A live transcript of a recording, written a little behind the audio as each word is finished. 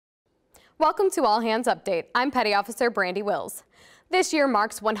Welcome to All Hands Update. I'm Petty Officer Brandy Wills. This year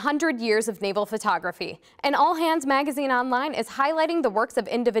marks 100 years of naval photography, and All Hands Magazine Online is highlighting the works of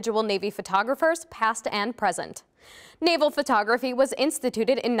individual Navy photographers, past and present. Naval photography was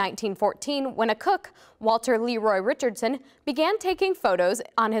instituted in 1914 when a cook, Walter Leroy Richardson, began taking photos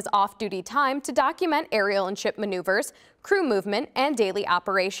on his off-duty time to document aerial and ship maneuvers, crew movement, and daily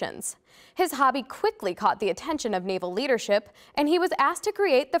operations. His hobby quickly caught the attention of naval leadership, and he was asked to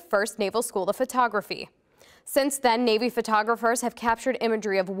create the first naval school of photography. Since then, Navy photographers have captured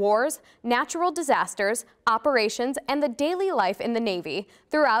imagery of wars, natural disasters, operations, and the daily life in the Navy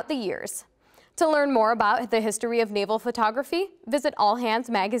throughout the years. To learn more about the history of naval photography, visit All Hands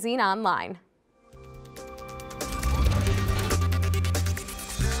Magazine Online.